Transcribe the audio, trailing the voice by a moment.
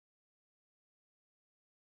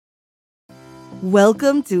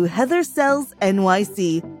Welcome to Heather Sells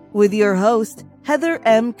NYC with your host, Heather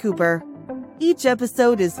M. Cooper. Each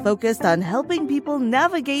episode is focused on helping people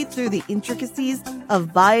navigate through the intricacies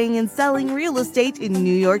of buying and selling real estate in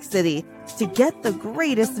New York City to get the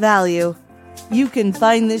greatest value. You can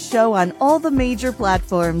find this show on all the major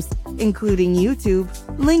platforms, including YouTube,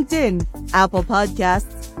 LinkedIn, Apple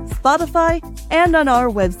Podcasts, Spotify, and on our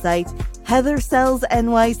website,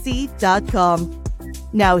 heathersellsnyc.com.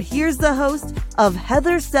 Now here's the host of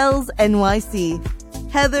Heather Sells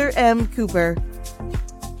NYC, Heather M. Cooper.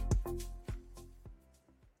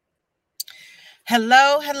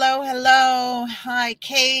 Hello. Hi,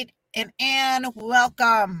 Kate and Ann.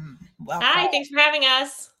 Welcome. Hi, thanks for having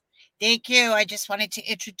us. Thank you. I just wanted to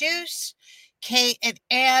introduce Kate and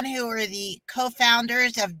Ann, who are the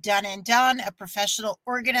co-founders of Done and Done, a professional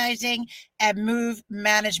organizing and move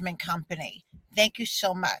management company. Thank you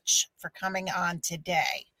so much for coming on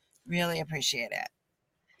today. Really appreciate it.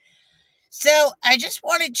 So I just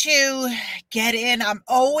wanted to get in. I'm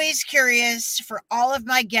always curious for all of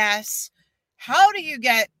my guests, how do you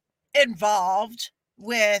get involved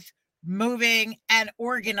with moving and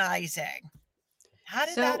organizing? How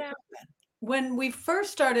did that happen? When we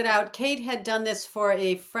first started out, Kate had done this for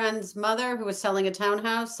a friend's mother who was selling a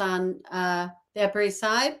townhouse on the Upper East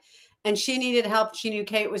Side. And she needed help. She knew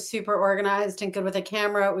Kate was super organized and good with a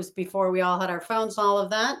camera. It was before we all had our phones and all of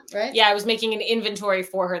that, right? Yeah, I was making an inventory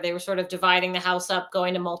for her. They were sort of dividing the house up,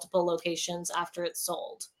 going to multiple locations after it's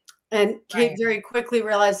sold. And Kate very quickly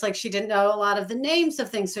realized she didn't know a lot of the names of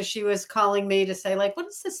things. So she was calling me to say what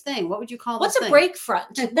is this thing? What would you call this thing? What's a break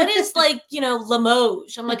front? What is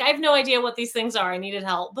Limoges? I'm I have no idea what these things are. I needed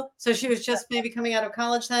help. So she was just maybe coming out of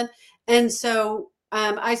college then. And so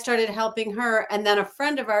I started helping her. And then a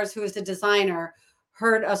friend of ours who is a designer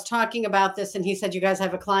heard us talking about this. And he said, you guys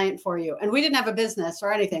have a client for you. And we didn't have a business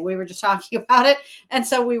or anything. We were just talking about it. And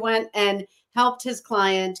so we went and helped his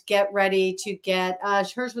client get ready to get,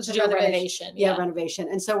 hers was a renovation. Yeah, renovation.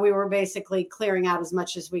 And so we were basically clearing out as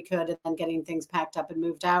much as we could and then getting things packed up and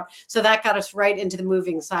moved out. So that got us right into the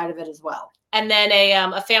moving side of it as well. And then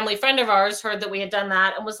a family friend of ours heard that we had done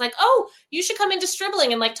that and was like, oh, you should come into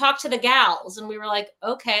Stribling and talk to the gals. And we were like,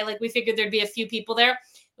 okay, we figured there'd be a few people there.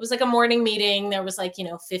 It was a morning meeting. There was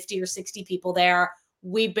 50 or 60 people there.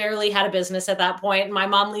 We barely had a business at that point. And my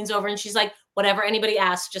mom leans over and she's like, whatever anybody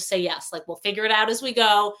asks, just say yes. We'll figure it out as we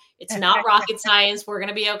go. It's not rocket science. We're going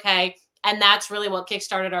to be okay. And that's really what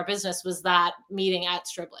kickstarted our business, was that meeting at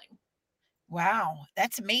Stribling. Wow,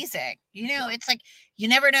 that's amazing. It's you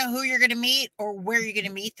never know who you're going to meet or where you're going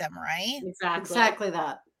to meet them, right? Exactly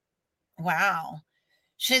that. Wow.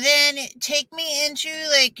 So then take me into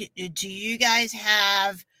do you guys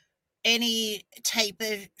have any type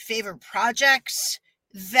of favorite projects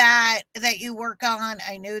that you work on?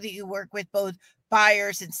 I know that you work with both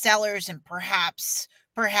buyers and sellers and perhaps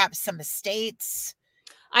some estates.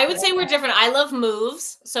 I would say we're different. I love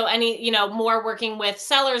moves. So more working with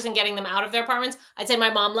sellers and getting them out of their apartments. I'd say my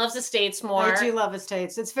mom loves estates more. I do love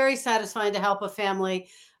estates. It's very satisfying to help a family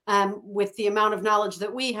with the amount of knowledge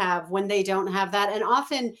that we have when they don't have that. And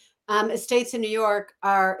often estates in New York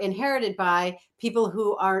are inherited by people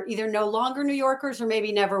who are either no longer New Yorkers or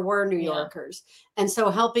maybe never were New Yorkers. And so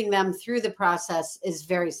helping them through the process is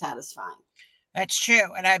very satisfying. That's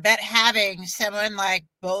true. And I bet having someone like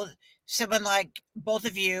both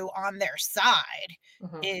of you on their side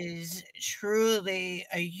is truly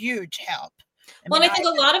a huge help. I think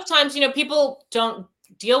a lot of times, people don't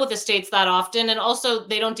deal with estates that often. And also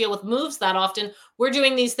they don't deal with moves that often. We're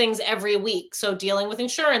doing these things every week. So dealing with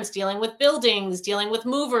insurance, dealing with buildings, dealing with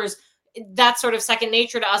movers, that's sort of second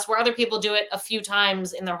nature to us, where other people do it a few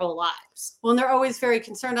times in their whole lives. Well, and they're always very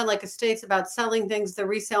concerned on estates about selling things. The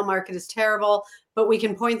resale market is terrible, but we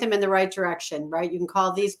can point them in the right direction, right? You can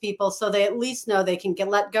call these people so they at least know they can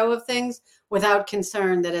let go of things without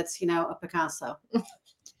concern that it's, a Picasso.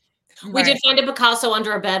 We did find a Picasso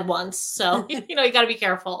under a bed once. So, you got to be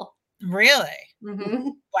careful. Really? Mm-hmm.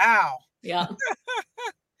 Wow. Yeah.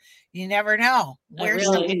 You never know where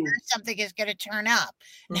something is going to turn up.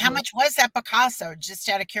 And how much was that Picasso, just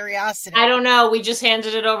out of curiosity? I don't know. We just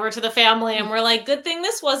handed it over to the family and we're like, good thing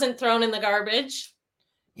this wasn't thrown in the garbage.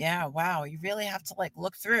 Yeah. Wow. You really have to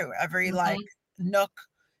look through every nook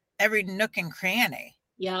and cranny.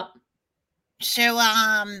 Yeah. So,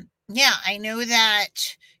 yeah, I know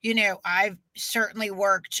that, I've certainly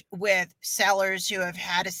worked with sellers who have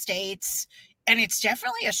had estates, and it's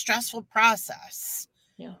definitely a stressful process.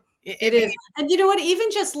 Yeah. It is. And you know what?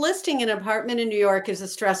 Even just listing an apartment in New York is a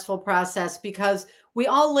stressful process because we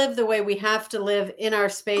all live the way we have to live in our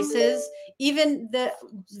spaces. Even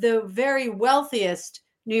the very wealthiest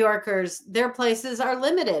New Yorkers, their places are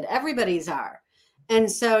limited. Everybody's are. And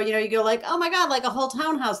so, you go like, oh my God, like a whole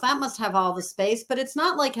townhouse, that must have all the space, but it's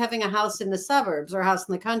not like having a house in the suburbs or a house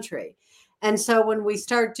in the country. And so when we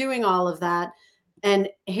start doing all of that and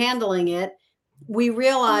handling it, we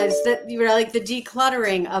realize that like the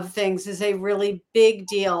decluttering of things is a really big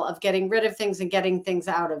deal of getting rid of things and getting things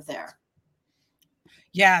out of there.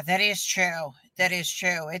 Yeah, that is true. That is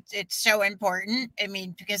true. It's so important. I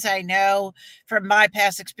mean, because I know from my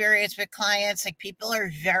past experience with clients, like people are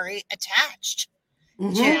very attached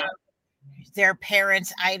to their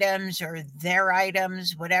parents' items or their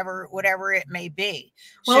items, whatever it may be.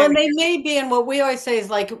 Well, So, and they may be, and what we always say is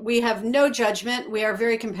like, we have no judgment. We are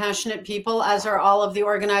very compassionate people, as are all of the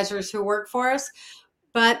organizers who work for us.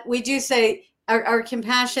 But we do say our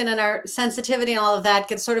compassion and our sensitivity and all of that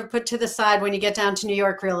gets sort of put to the side when you get down to New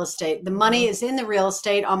York real estate. The money is in the real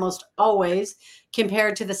estate almost always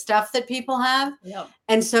compared to the stuff that people have. Yep.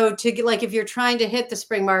 And so like, if you're trying to hit the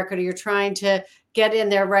spring market or you're trying to get in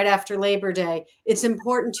there right after Labor Day, it's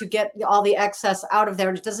important to get all the excess out of there.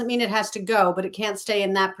 And it doesn't mean it has to go, but it can't stay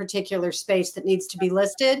in that particular space that needs to be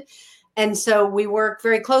listed. And so we work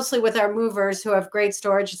very closely with our movers who have great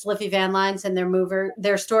storage. It's Liffey Van Lines, and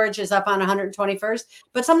their storage is up on 121st.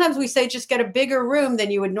 But sometimes we say just get a bigger room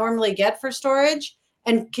than you would normally get for storage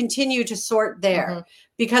and continue to sort there,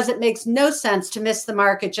 because it makes no sense to miss the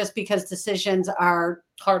market just because decisions are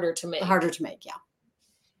harder to make. Yeah.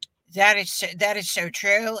 That is so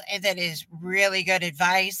true, and that is really good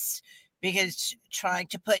advice, because trying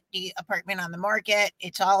to put the apartment on the market,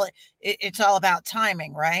 it's all about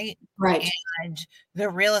timing, right? Right. And the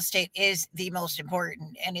real estate is the most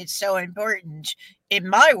important, and it's so important in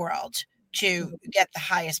my world to get the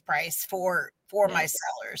highest price for my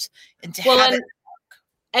sellers and to have it.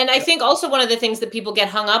 And I think also one of the things that people get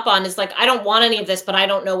hung up on is like, I don't want any of this, but I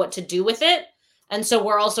don't know what to do with it. And so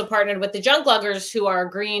we're also partnered with the Junk Luggers, who are a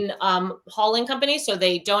green hauling company. So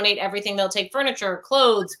they donate everything. They'll take furniture,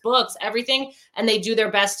 clothes, books, everything, and they do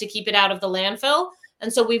their best to keep it out of the landfill.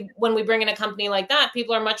 And so when we bring in a company like that,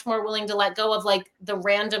 people are much more willing to let go of like the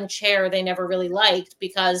random chair they never really liked,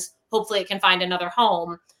 because hopefully it can find another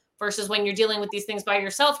home, versus when you're dealing with these things by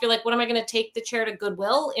yourself, you're like, what am I going to take the chair to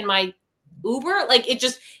Goodwill in my Uber? Like, it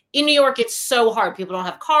just, in New York, it's so hard. People don't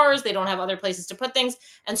have cars. They don't have other places to put things.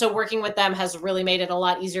 And so working with them has really made it a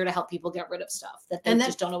lot easier to help people get rid of stuff that they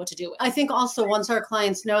just don't know what to do with. I think also once our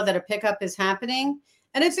clients know that a pickup is happening,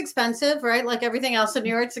 and it's expensive, right? Like everything else in New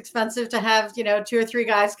York, it's expensive to have, 2 or 3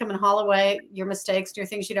 guys come and haul away your mistakes, your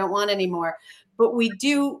things you don't want anymore. But we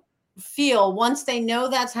do feel once they know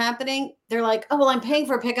that's happening, they're like, oh, well, I'm paying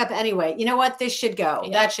for a pickup anyway. You know what? This should go.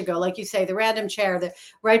 Yeah. That should go. Like you say, the random chair,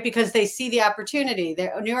 right? Because they see the opportunity.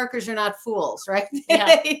 New Yorkers are not fools, right?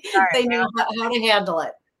 Yeah. They know how to handle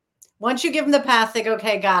it. Once you give them the path, they go,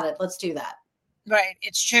 okay, got it. Let's do that. Right.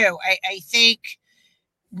 It's true. I think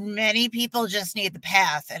many people just need the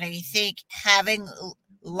path. And I think having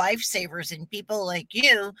lifesavers and people like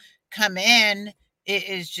you come in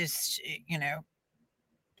is just,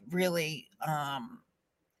 really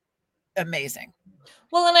amazing.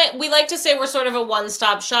 Well, and we like to say we're sort of a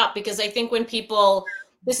one-stop shop, because I think when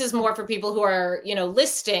this is more for people who are,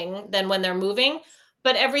 listing than when they're moving,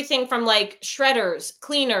 but everything from like shredders,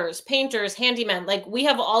 cleaners, painters, handymen, like we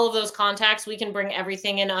have all of those contacts. We can bring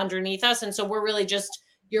everything in underneath us. And so we're really just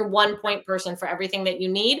your one point person for everything that you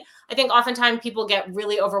need. I think oftentimes people get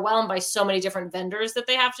really overwhelmed by so many different vendors that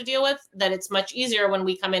they have to deal with, that it's much easier when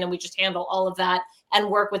we come in and we just handle all of that and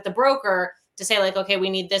work with the broker to say like, okay, we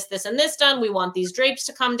need this, this, and this done. We want these drapes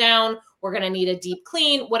to come down. We're going to need a deep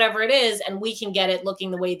clean, whatever it is. And we can get it looking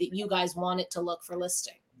the way that you guys want it to look for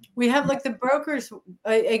listing. We have like the brokers,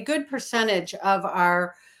 a good percentage of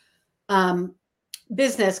our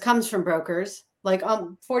business comes from brokers, like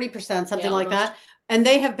 40%, something like that. And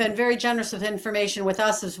they have been very generous with information with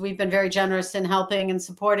us, as we've been very generous in helping and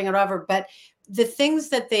supporting and whatever. But the things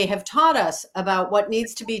that they have taught us about what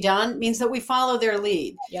needs to be done means that we follow their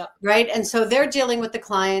lead. Yep. Right. And so they're dealing with the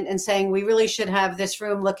client and saying, we really should have this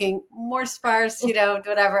room looking more sparse,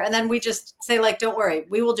 whatever. And then we just say like, don't worry,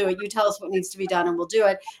 we will do it. You tell us what needs to be done and we'll do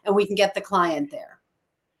it. And we can get the client there.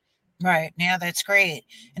 Right. Now that's great.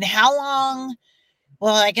 And how long?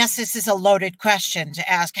 Well, I guess this is a loaded question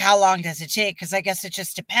to ask. How long does it take? Because I guess it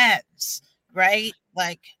just depends, right?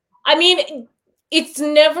 Like, I mean, it's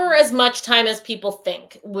never as much time as people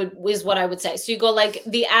think is what I would say. So you go like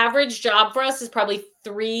the average job for us is probably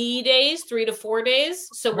 3 days, 3 to 4 days.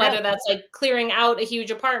 So whether that's like clearing out a huge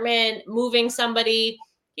apartment, moving somebody,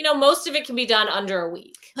 most of it can be done under a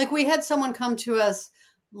week. Like we had someone come to us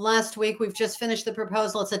last week. We've just finished the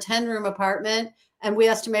proposal. It's a 10-room apartment and we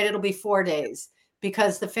estimate it'll be 4 days.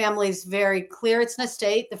 because the family's very clear. It's an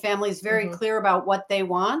estate. The family's very clear about what they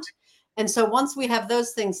want. And so once we have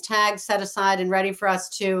those things tagged, set aside, and ready for us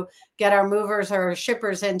to get our movers or our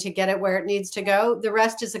shippers in to get it where it needs to go, the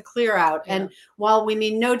rest is a clear out. Yeah. And while we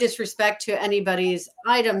mean no disrespect to anybody's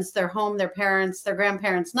items, their home, their parents, their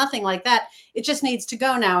grandparents, nothing like that, it just needs to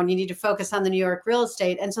go now. And you need to focus on the New York real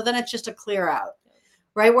estate. And so then it's just a clear out,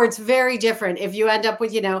 right? Where it's very different. If you end up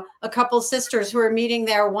with, a couple sisters who are meeting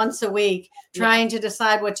there once a week, trying to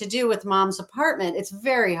decide what to do with mom's apartment, it's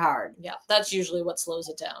very hard. Yeah, that's usually what slows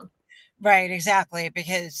it down. Right, exactly,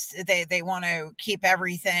 because they want to keep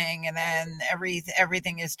everything, and then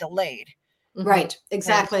everything is delayed. Right,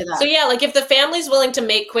 exactly that. So yeah, like if the family's willing to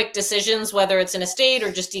make quick decisions, whether it's an estate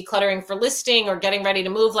or just decluttering for listing or getting ready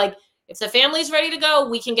to move, like if the family's ready to go,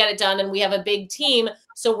 we can get it done, and we have a big team,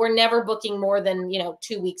 so we're never booking more than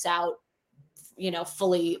 2 weeks out,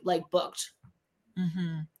 fully like booked.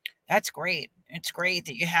 That's great. It's great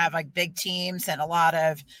that you have like big teams and a lot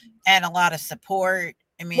of support.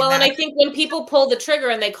 I mean, and I think when people pull the trigger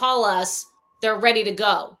and they call us, they're ready to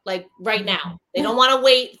go, like right now. They don't want to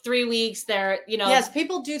wait 3 weeks. They're, Yes,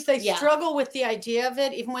 people do. They struggle with the idea of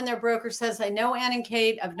it. Even when their broker says, I know Ann and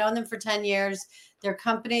Kate, I've known them for 10 years. Their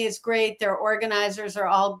company is great. Their organizers are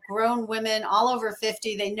all grown women, all over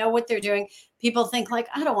 50. They know what they're doing. People think like,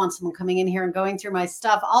 I don't want someone coming in here and going through my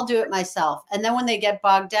stuff. I'll do it myself. And then when they get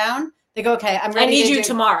bogged down, they go, okay, I'm ready. I need you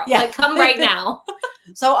tomorrow. Yeah. Like, come right now.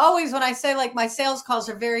 So always when I say like my sales calls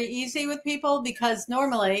are very easy with people, because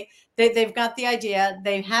normally they've got the idea,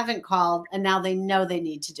 they haven't called, and now they know they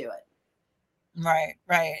need to do it. Right.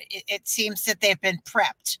 It seems that they've been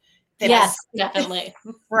prepped. Yes, definitely.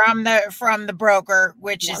 From the broker,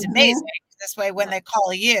 which is amazing. This way, when they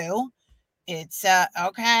call you, it's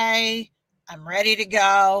okay, I'm ready to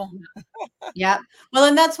go. Yeah. Well,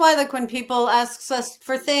 and that's why like when people ask us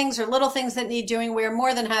for things or little things that need doing, we're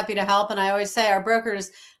more than happy to help. And I always say our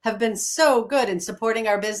brokers have been so good in supporting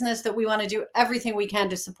our business that we want to do everything we can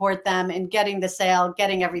to support them in getting the sale,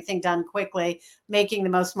 getting everything done quickly, making the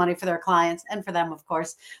most money for their clients and for them, of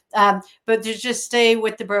course. But to just stay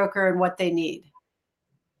with the broker and what they need.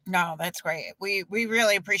 No, that's great. We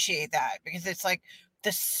really appreciate that, because it's like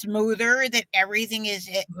the smoother that everything is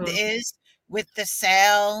with the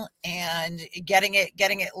sale and getting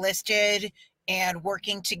it listed and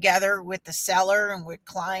working together with the seller and with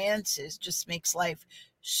clients just makes life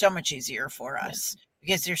so much easier for us,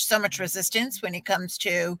 because there's so much resistance when it comes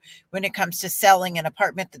to selling an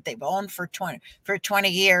apartment that they've owned for 20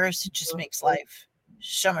 years. It just makes life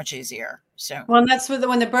so much easier. So, well, and that's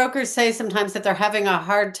when the brokers say sometimes that they're having a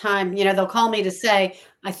hard time, they'll call me to say,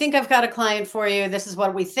 I think I've got a client for you. This is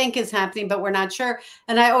what we think is happening, but we're not sure.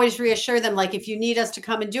 And I always reassure them, like, if you need us to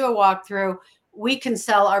come and do a walkthrough, we can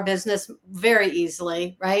sell our business very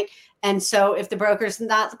easily. Right. And so if the broker's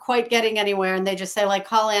not quite getting anywhere and they just say, like,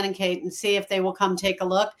 call Ann and Kate and see if they will come take a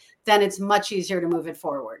look, then it's much easier to move it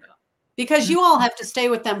forward, because you all have to stay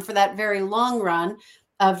with them for that very long run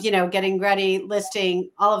of, getting ready, listing,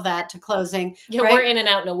 all of that to closing. Yeah, right? We're in and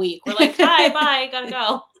out in a week. We're like, hi, bye, gotta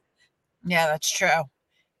go. Yeah, that's true.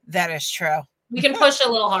 That is true. We can push a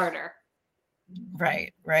little harder.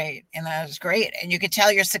 Right. And that is great. And you could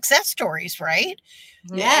tell your success stories, right?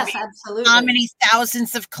 Yes, absolutely. How many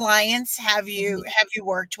thousands of clients have you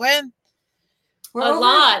worked with? We're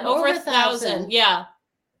over 1,000. Yeah.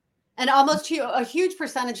 And almost a huge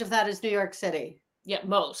percentage of that is New York City. Yeah,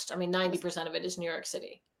 most. I mean, 90% of it is New York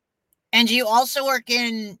City. And you also work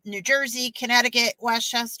in New Jersey, Connecticut,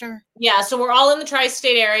 Westchester? Yeah, so we're all in the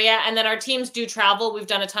tri-state area, and then our teams do travel. We've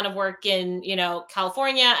done a ton of work in,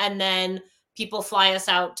 California, and then people fly us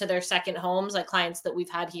out to their second homes, like clients that we've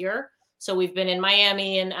had here. So we've been in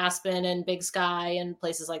Miami and Aspen and Big Sky and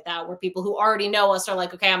places like that, where people who already know us are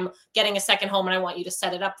like, okay, I'm getting a second home and I want you to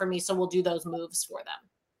set it up for me. So we'll do those moves for them.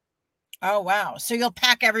 Oh, wow. So you'll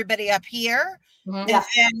pack everybody up here. And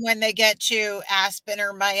then when they get to Aspen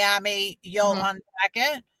or Miami, you'll unpack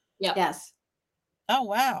it? Yeah. Yes. Oh,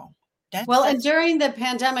 wow. And during the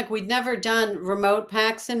pandemic, we'd never done remote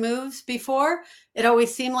packs and moves before. It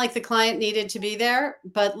always seemed like the client needed to be there,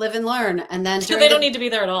 but live and learn. And then they don't need to be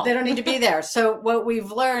there at all. They don't need to be there. So what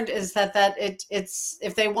we've learned is that it's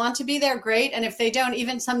if they want to be there, great. And if they don't,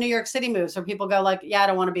 even some New York City moves where people go like, yeah, I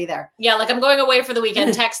don't want to be there. Yeah, like, I'm going away for the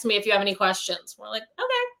weekend. Text me if you have any questions. We're like,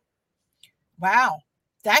 okay. Wow.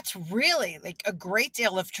 That's really like a great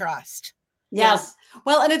deal of trust. Yes.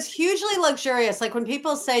 Well, and it's hugely luxurious. Like when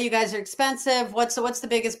people say you guys are expensive, what's the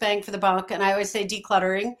biggest bang for the buck? And I always say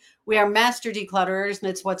decluttering. We are master declutterers, and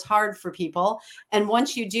it's what's hard for people. And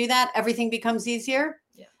once you do that, everything becomes easier.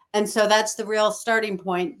 Yeah. And so that's the real starting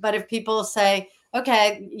point. But if people say,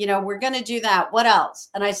 okay, we're going to do that. What else?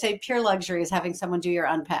 And I say pure luxury is having someone do your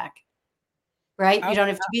unpack, right? You don't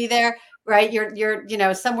have to be there, right?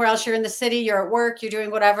 You're somewhere else. You're in the city, you're at work, you're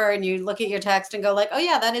doing whatever. And you look at your text and go like, oh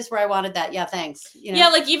yeah, that is where I wanted that. Yeah. Thanks. Yeah.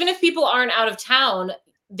 Like even if people aren't out of town,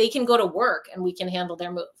 they can go to work and we can handle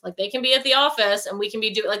their move. Like they can be at the office and we can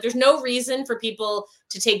be doing, like, there's no reason for people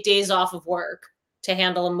to take days off of work to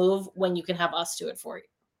handle a move when you can have us do it for you.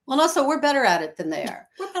 Well, also we're better at it than they are,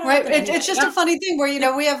 right? It's just a funny thing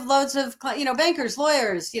where, we have loads of, bankers,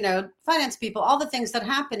 lawyers, finance people, all the things that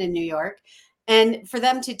happen in New York. And for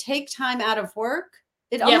them to take time out of work,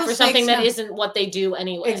 it almost for something that isn't what they do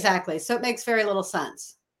anyway. Exactly. So it makes very little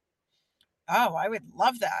sense. Oh, I would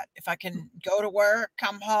love that. If I can go to work,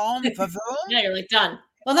 come home, yeah, you're like done.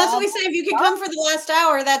 Well, that's what we say. If you can come for the last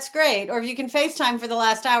hour, that's great. Or if you can FaceTime for the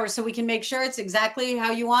last hour so we can make sure it's exactly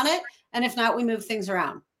how you want it. And if not, we move things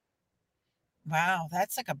around. Wow,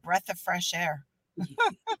 that's like a breath of fresh air.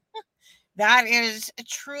 That is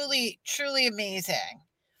truly, truly amazing.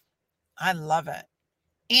 I love it.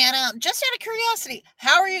 And just out of curiosity,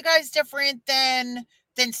 how are you guys different than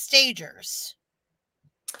stagers?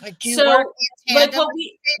 Like, do you work in tandem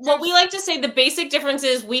what we like to say, the basic difference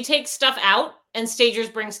is we take stuff out and stagers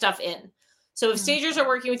bring stuff in. So if stagers are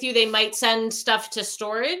working with you, they might send stuff to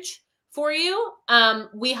storage for you.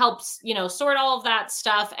 We help, sort all of that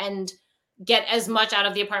stuff and get as much out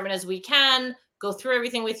of the apartment as we can, go through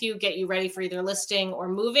everything with you, get you ready for either listing or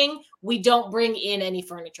moving. We don't bring in any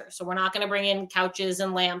furniture. So we're not going to bring in couches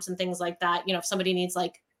and lamps and things like that. If somebody needs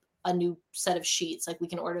like a new set of sheets, like we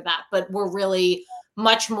can order that. But we're really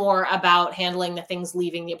much more about handling the things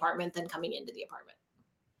leaving the apartment than coming into the apartment.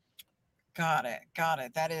 Got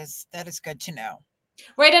it. That is good to know.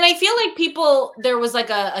 Right. And I feel like there was like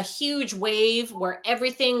a huge wave where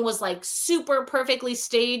everything was like super perfectly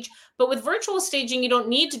staged. But with virtual staging, you don't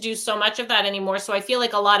need to do so much of that anymore. So I feel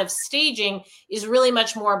like a lot of staging is really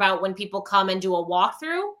much more about when people come and do a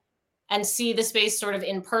walkthrough and see the space sort of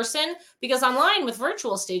in person. Because online with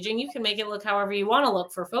virtual staging, you can make it look however you want to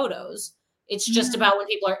look for photos. It's just about when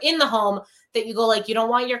people are in the home that you go like, you don't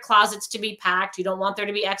want your closets to be packed. You don't want there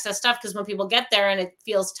to be excess stuff because when people get there and it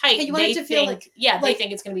feels tight, you want it to feel like, they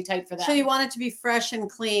think it's going to be tight for them. So you want it to be fresh and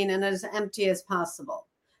clean and as empty as possible.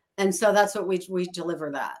 And so that's what we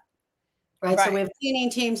deliver that. Right. So we have cleaning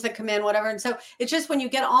teams that come in, whatever. And so it's just when you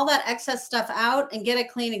get all that excess stuff out and get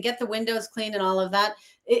it clean and get the windows clean and all of that,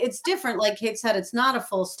 it's different. Like Kate said, it's not a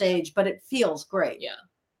full stage, but it feels great. Yeah.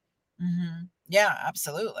 Mm-hmm. Yeah,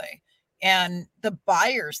 absolutely. And the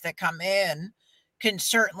buyers that come in can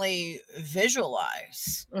certainly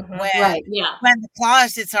visualize when the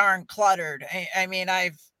closets aren't cluttered. I mean,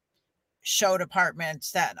 I've showed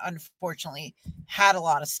apartments that unfortunately had a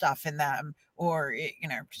lot of stuff in them, or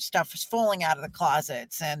stuff was falling out of the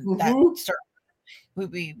closets, and that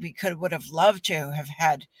certainly we would have loved to have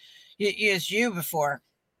had used you before.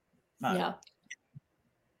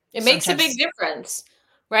 It makes a big difference.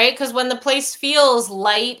 Right? Because when the place feels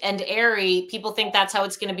light and airy, people think that's how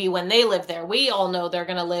it's going to be when they live there. We all know they're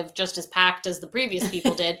going to live just as packed as the previous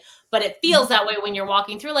people did, but it feels that way when you're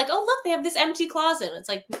walking through like, oh, look, they have this empty closet. And it's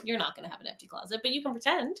like, you're not going to have an empty closet, but you can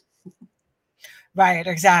pretend. Right,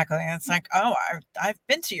 exactly. And it's like, oh, I've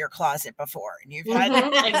been to your closet before, and you've had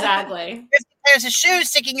exactly. There's a shoe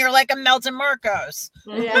sticking. You're like a Melton Marcos.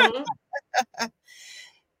 Yeah.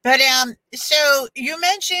 But so you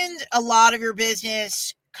mentioned a lot of your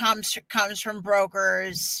business comes from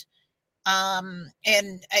brokers,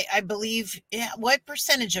 and I believe what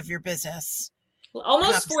percentage of your business?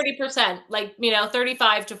 Almost 40%, like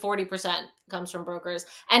 35 to 40% comes from brokers,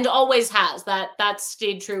 and always has. That's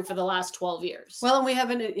stayed true for the last 12 years. Well, and we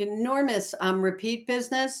have an enormous repeat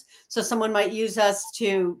business. So someone might use us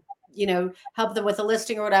to help them with a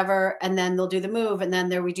listing or whatever, and then they'll do the move, and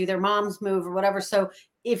then we do their mom's move or whatever. So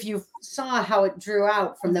if you saw how it drew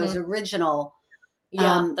out from those original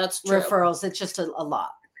that's true. referrals, it's just a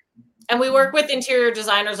lot. And we work with interior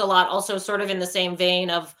designers a lot, also sort of in the same vein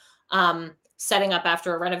of setting up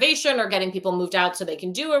after a renovation or getting people moved out so they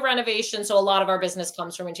can do a renovation. So a lot of our business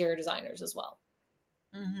comes from interior designers as well.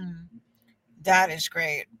 Mm-hmm. That is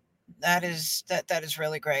great. That is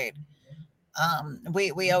really great.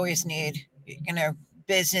 We always need,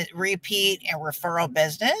 business repeat and referral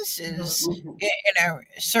business is,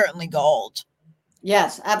 certainly gold.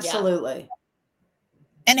 Yes, absolutely. Yeah.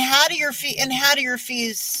 And how do your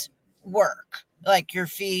fees work? Like your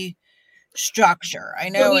fee structure? I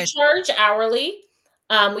know we charge hourly.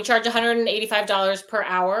 We charge $185 per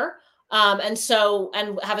hour. And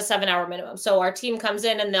have a 7-hour minimum. So our team comes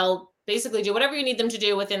in and they'll basically do whatever you need them to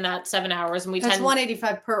do within that 7 hours. And that's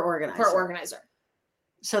 $185 per organizer.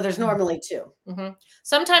 So there's normally two. Mm-hmm.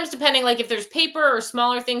 Sometimes, depending, like if there's paper or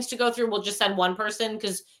smaller things to go through, we'll just send one person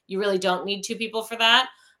because you really don't need two people for that.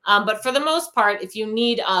 But for the most part, if you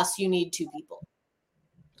need us, you need two people.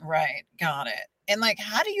 Right. Got it. And like,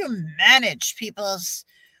 how do you manage people's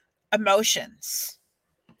emotions?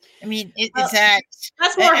 I mean, is that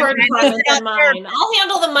that's more her department than not fair. mine? I'll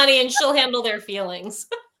handle the money and she'll handle their feelings.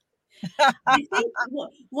 I think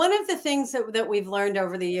one of the things that we've learned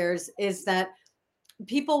over the years is that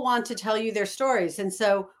people want to tell you their stories. And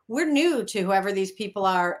so we're new to whoever these people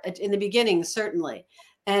are in the beginning, certainly.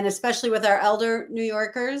 And especially with our elderly New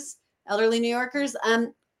Yorkers,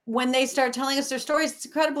 when they start telling us their stories, it's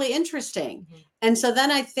incredibly interesting. Mhm. And so then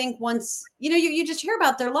I think once, you just hear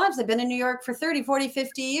about their lives. They've been in New York for 30, 40,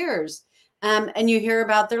 50 years. And you hear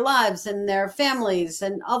about their lives and their families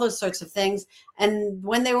and all those sorts of things. And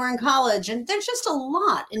when they were in college, and there's just a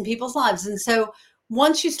lot in people's lives. And so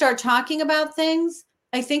once you start talking about things,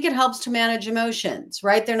 I think it helps to manage emotions,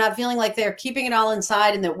 right? They're not feeling like they're keeping it all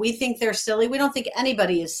inside and that we think they're silly. We don't think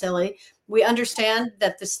anybody is silly. We understand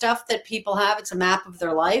that the stuff that people have, it's a map of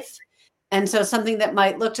their life. And so something that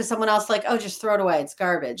might look to someone else like, oh, just throw it away. It's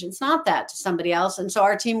garbage. It's not that to somebody else. And so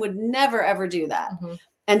our team would never, ever do that. Mm-hmm.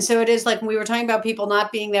 And so it is like when we were talking about people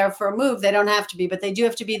not being there for a move, they don't have to be, but they do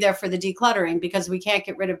have to be there for the decluttering because we can't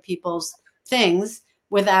get rid of people's things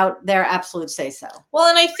without their absolute say so. Well,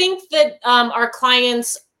 and I think that our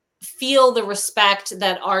clients feel the respect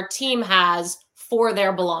that our team has for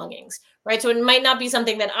their belongings, right? So it might not be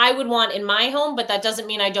something that I would want in my home, but that doesn't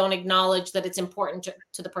mean I don't acknowledge that it's important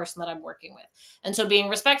to the person that I'm working with. And so being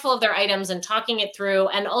respectful of their items and talking it through,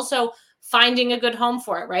 and also finding a good home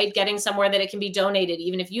for it, right? Getting somewhere that it can be donated.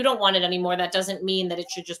 Even if you don't want it anymore, that doesn't mean that it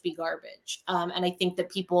should just be garbage. And I think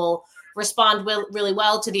that people respond really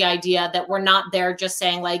well to the idea that we're not there just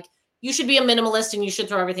saying like, you should be a minimalist and you should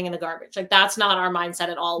throw everything in the garbage. Like that's not our mindset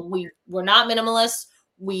at all. We're not minimalists.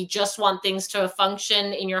 We just want things to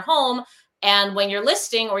function in your home. And when you're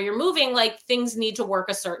listing or you're moving, like things need to work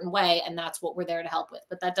a certain way. And that's what we're there to help with.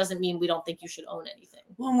 But that doesn't mean we don't think you should own anything.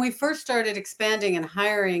 When we first started expanding and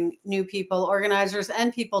hiring new people, organizers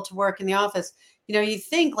and people to work in the office, you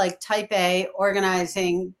think like type A,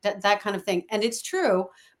 organizing, that kind of thing. And it's true.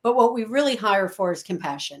 But what we really hire for is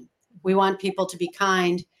compassion. We want people to be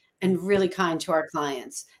kind and really kind to our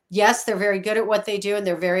clients. Yes, they're very good at what they do and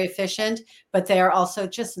they're very efficient, but they are also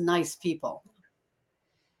just nice people.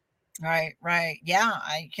 Right, right. Yeah,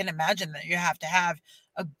 I can imagine that you have to have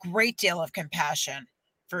a great deal of compassion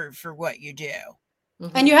for what you do.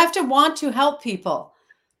 Mm-hmm. And you have to want to help people,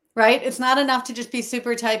 right? It's not enough to just be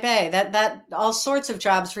super type A. That all sorts of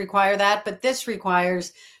jobs require that, but this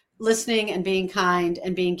requires listening and being kind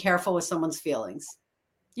and being careful with someone's feelings.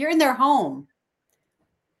 You're in their home.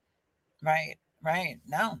 Right, right.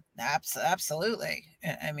 No, absolutely.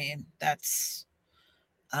 I mean, that's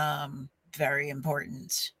very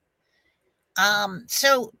important.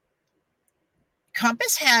 So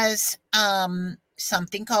Compass has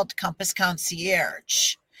something called Compass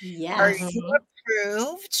Concierge. Yes. Are you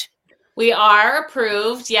approved? We are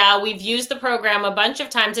approved. Yeah, we've used the program a bunch of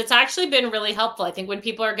times. It's actually been really helpful. I think when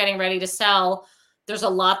people are getting ready to sell, there's a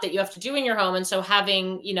lot that you have to do in your home. And so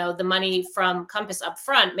having, the money from Compass up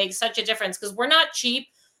front makes such a difference because we're not cheap.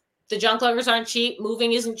 The junk luggers aren't cheap.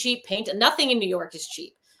 Moving isn't cheap. Paint, nothing in New York is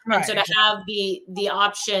cheap. Right. And so to have the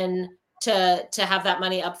option to have that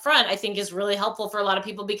money up front, I think is really helpful for a lot of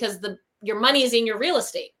people because your money is in your real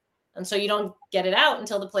estate. And so you don't get it out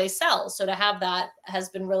until the place sells. So to have that has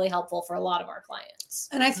been really helpful for a lot of our clients.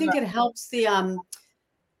 And I think it helps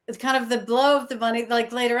it's kind of the blow of the money,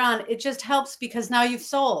 like later on, it just helps because now you've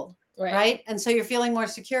sold, right? And so you're feeling more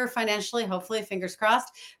secure financially, hopefully, fingers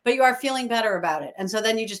crossed, but you are feeling better about it. And so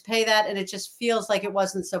then you just pay that and it just feels like it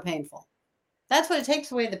wasn't so painful. That's what it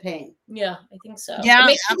takes away the pain. Yeah, I think so. Yeah, it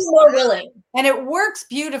makes you more willing. And it works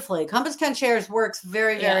beautifully. Compass Concierge works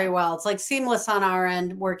very, very well. It's like seamless on our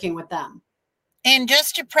end working with them. And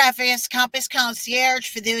just to preface, Compass Concierge,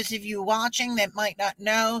 for those of you watching that might not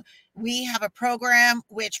know, we have a program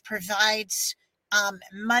which provides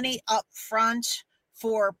money up front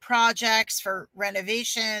for projects, for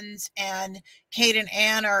renovations, and Kate and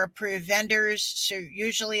Ann are approved vendors. So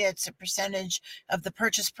usually it's a percentage of the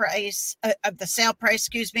purchase price, of the sale price,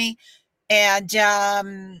 and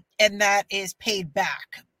that is paid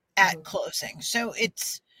back at closing. So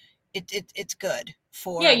it's good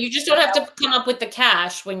for. Yeah, you just don't have to come up with the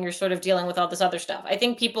cash when you're sort of dealing with all this other stuff. I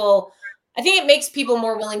think it makes people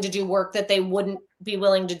more willing to do work that they wouldn't be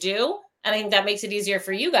willing to do. And I think that makes it easier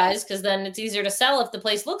for you guys because then it's easier to sell if the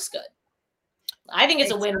place looks good. I think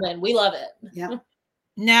it's a win-win. We love it. Yeah.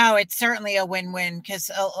 No, it's certainly a win-win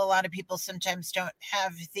because a lot of people sometimes don't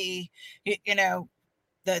have the, you know,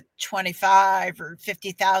 the 25 or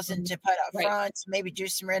 50,000 to put up Right. front, so maybe do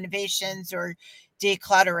some renovations or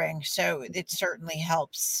decluttering. So it certainly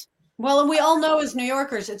helps. Well, and we all know as New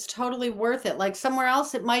Yorkers, it's totally worth it. Like somewhere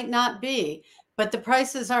else, it might not be, but the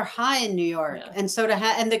prices are high in New York. Yeah. And so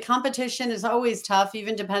and the competition is always tough,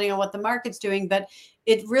 even depending on what the market's doing. But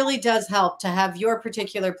it really does help to have your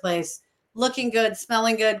particular place looking good,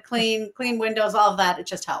 smelling good, clean windows, all of that. It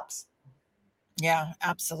just helps. Yeah,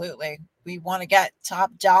 absolutely. We want to get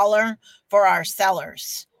top dollar for our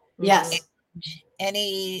sellers. Yes.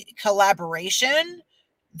 Any collaboration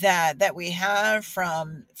that we have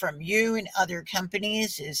from you and other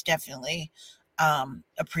companies is definitely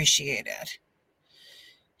appreciated.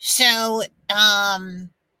 So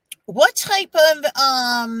what type of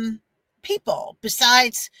people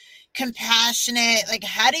besides compassionate, like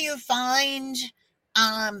how do you find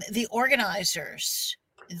the organizers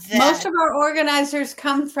Most that of our organizers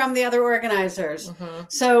come from the other organizers.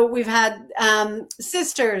 Mhm. So we've had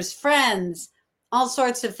sisters, friends, all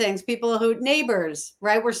sorts of things, people who, neighbors,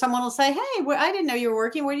 right? Where someone will say, hey, I didn't know you were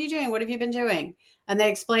working. What are you doing? What have you been doing? And they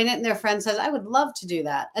explain it and their friend says, I would love to do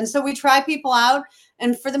that. And so we try people out.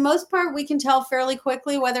 And for the most part, we can tell fairly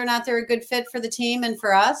quickly whether or not they're a good fit for the team and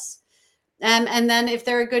for us. And then if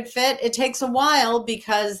they're a good fit, it takes a while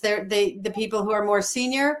because the people who are more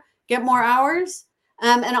senior get more hours.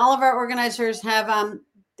 And all of our organizers have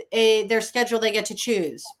their schedule they get to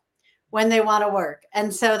choose when they want to work.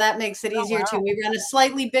 And so that makes it easier too. We run a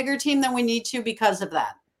slightly bigger team than we need to because of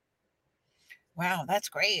that. wow, that's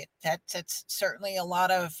great. That's certainly a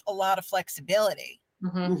lot of flexibility.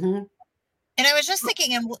 Mm-hmm. And I was just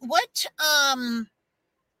thinking, and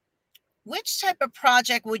which type of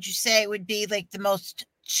project would you say would be like the most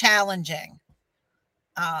challenging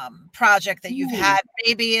project that you've had,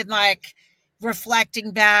 maybe in like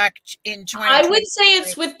reflecting back in 2020? I would say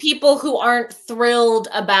it's with people who aren't thrilled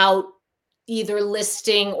about either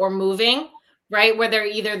listing or moving, right? Whether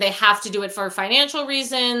either they have to do it for financial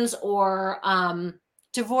reasons or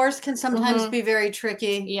divorce can sometimes be very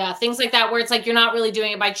tricky. Yeah, things like that, where it's like you're not really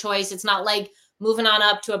doing it by choice. It's not like moving on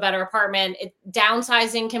up to a better apartment.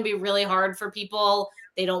 Downsizing can be really hard for people.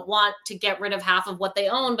 They don't want to get rid of half of what they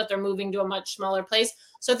own, but they're moving to a much smaller place.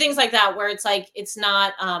 So things like that, where it's like it's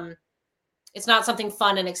not something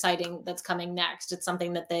fun and exciting that's coming next. It's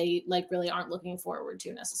something that they like really aren't looking forward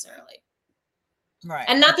to necessarily. Right.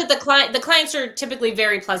 And not that the clients are typically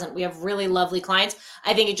very pleasant. We have really lovely clients.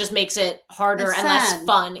 I think it just makes it harder and less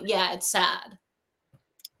fun. Yeah, it's sad.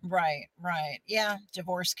 Right. Yeah,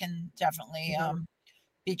 divorce can definitely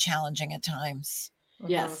be challenging at times.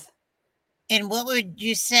 Yes. And what would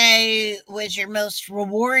you say was your most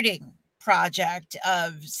rewarding project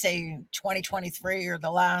of, say, 2023 or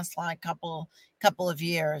the last like couple of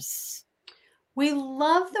years? We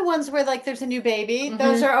love the ones where like there's a new baby.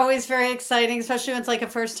 Those are always very exciting, especially when it's like a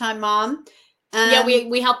first-time mom. Yeah,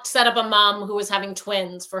 we helped set up a mom who was having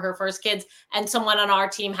twins for her first kids, and someone on our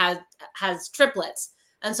team has triplets.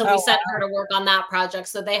 And so we sent her to work on that project.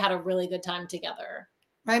 So they had a really good time together.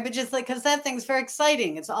 Right. But just like, because that thing's very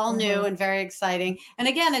exciting. It's all new and very exciting. And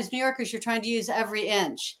again, as New Yorkers, you're trying to use every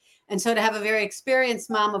inch. And so to have a very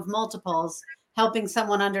experienced mom of multiples helping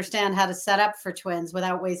someone understand how to set up for twins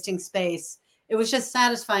without wasting space, it was just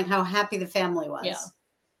satisfying how happy the family was. Yeah.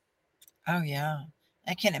 Oh, yeah.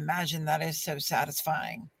 I can imagine that is so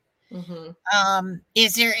satisfying. Mm-hmm.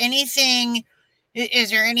 Is there anything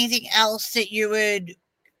else that you would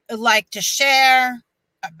like to share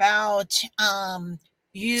about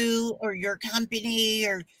you or your company,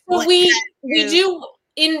 or well, we do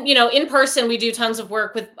in person, we do tons of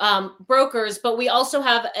work with brokers, but we also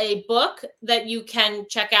have a book that you can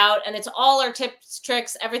check out, and it's all our tips,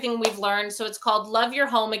 tricks, everything we've learned. So it's called Love Your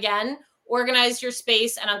Home Again: Organize Your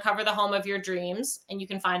Space and Uncover the Home of Your Dreams. And you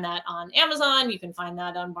can find that on Amazon. You can find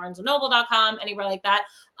that on barnesandnoble.com, anywhere like that.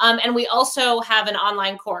 And we also have an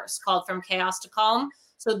online course called From Chaos to Calm.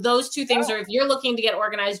 So those two things are, if you're looking to get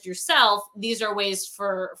organized yourself, these are ways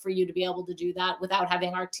for you to be able to do that without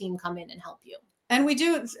having our team come in and help you. And we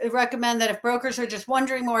do recommend that if brokers are just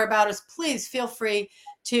wondering more about us, please feel free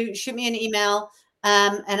to shoot me an email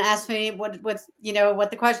and ask me what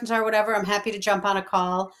the questions are, whatever. I'm happy to jump on a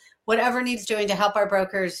call. Whatever needs doing to help our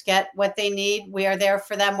brokers get what they need, we are there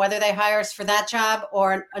for them, whether they hire us for that job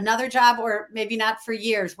or another job, or maybe not for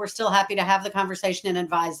years. We're still happy to have the conversation and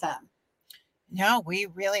advise them. No, we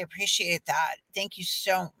really appreciate that. Thank you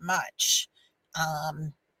so much.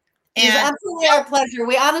 It was absolutely our pleasure.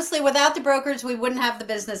 We honestly, without the brokers, we wouldn't have the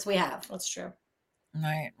business we have. That's true.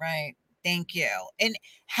 Right. Thank you. And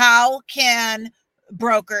how can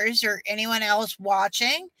brokers or anyone else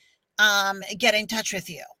watching get in touch with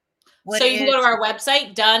you? So you can go to our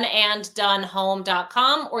website,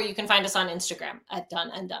 doneanddonehome.com, or you can find us on Instagram at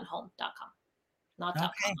doneanddonehome.com. Not .com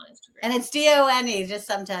on Instagram. And it's DONE, just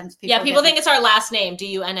sometimes people people think it's our last name,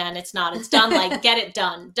 DUNN. It's not. It's done like get it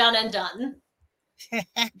done. Done and done.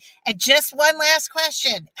 And just one last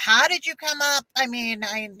question. How did you come up? I mean,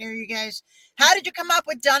 I knew you guys. How did you come up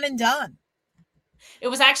with Done and Done? It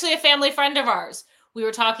was actually a family friend of ours. We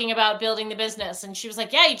were talking about building the business, and she was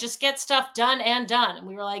like, yeah, you just get stuff done and done. And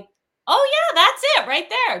we were like, oh, yeah, that's it right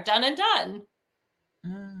there. Done and done.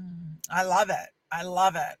 I love it. I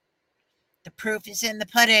love it. The proof is in the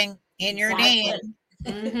pudding, in your name.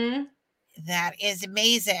 Mm-hmm. That is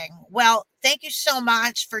amazing. Well, thank you so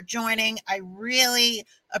much for joining. I really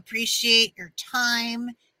appreciate your time.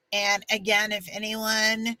 And again, if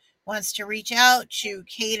anyone wants to reach out to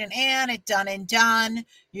Kate and Ann at Done and Done,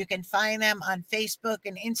 you can find them on Facebook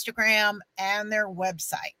and Instagram and their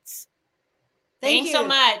websites. Thanks so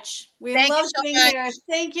much. We love being here.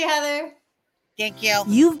 Thank you, Heather. Thank you.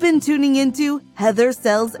 You've been tuning into Heather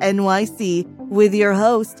Sells NYC with your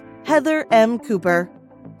host, Heather M. Cooper.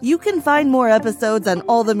 You can find more episodes on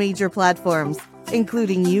all the major platforms,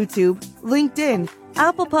 including YouTube, LinkedIn,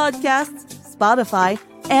 Apple Podcasts, Spotify,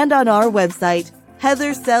 and on our website,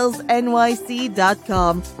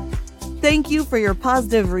 heathersellsnyc.com. Thank you for your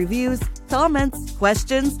positive reviews, comments,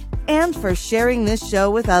 questions, and for sharing this show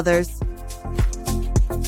with others.